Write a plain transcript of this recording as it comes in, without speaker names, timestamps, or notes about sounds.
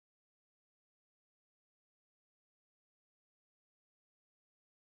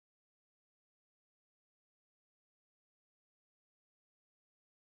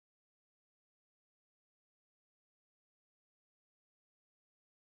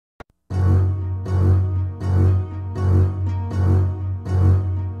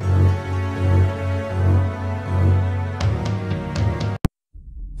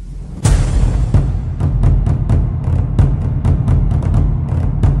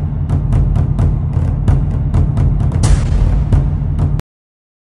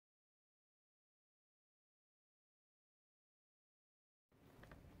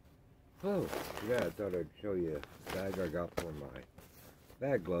Oh, yeah, I thought I'd show you the bag I got for my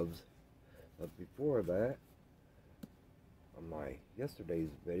bag gloves. But before that, on my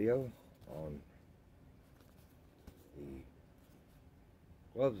yesterday's video on the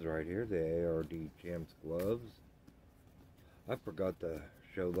gloves right here, the ARD Champs gloves, I forgot to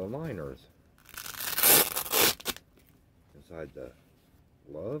show the liners inside the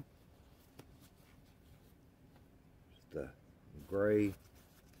glove. Just a gray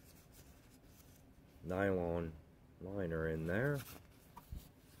nylon liner in there.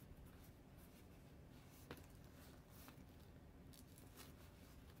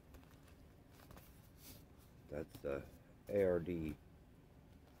 That's the ARD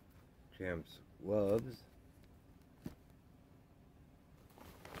Champs gloves.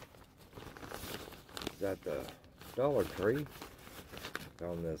 At the Dollar Tree,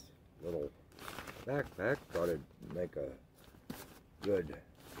 found this little backpack. Thought it'd make a good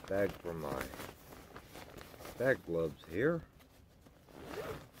bag for my bag gloves here.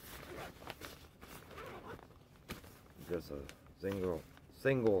 Just a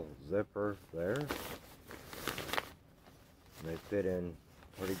single zipper there. And they fit in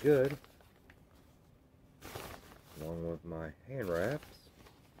pretty good, along with my hand wraps.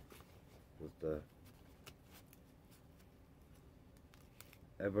 Just the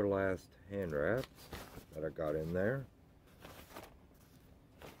EVERLAST hand wraps that I got in there.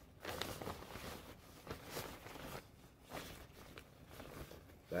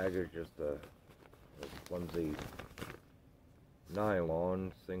 Bag is just a flimsy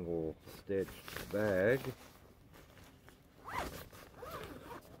nylon single stitched bag.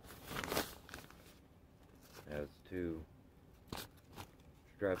 Has two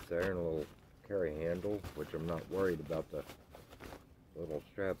straps there and a little carry handle, which I'm not worried about the little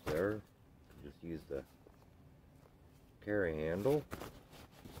strap there. Just use the carry handle.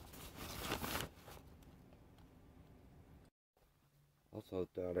 Also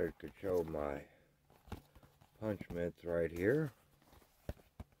thought I could show my punch mitts right here.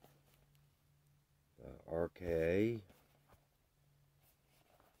 The RKA.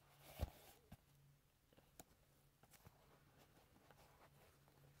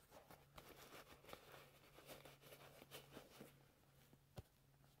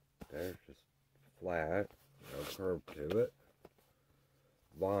 There's just flat, no curve to it.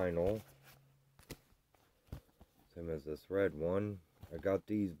 Vinyl. Same as this red one. I got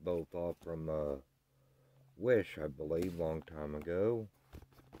these both off from Wish, I believe, long time ago.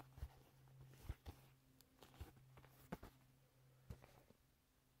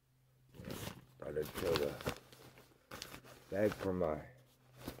 Thought I'd show the bag for my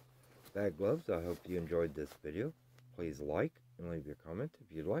bag gloves. I hope you enjoyed this video. Please like and leave your comment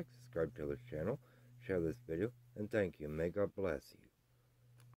if you'd like. Subscribe to this channel, share this video, and thank you. May God bless you.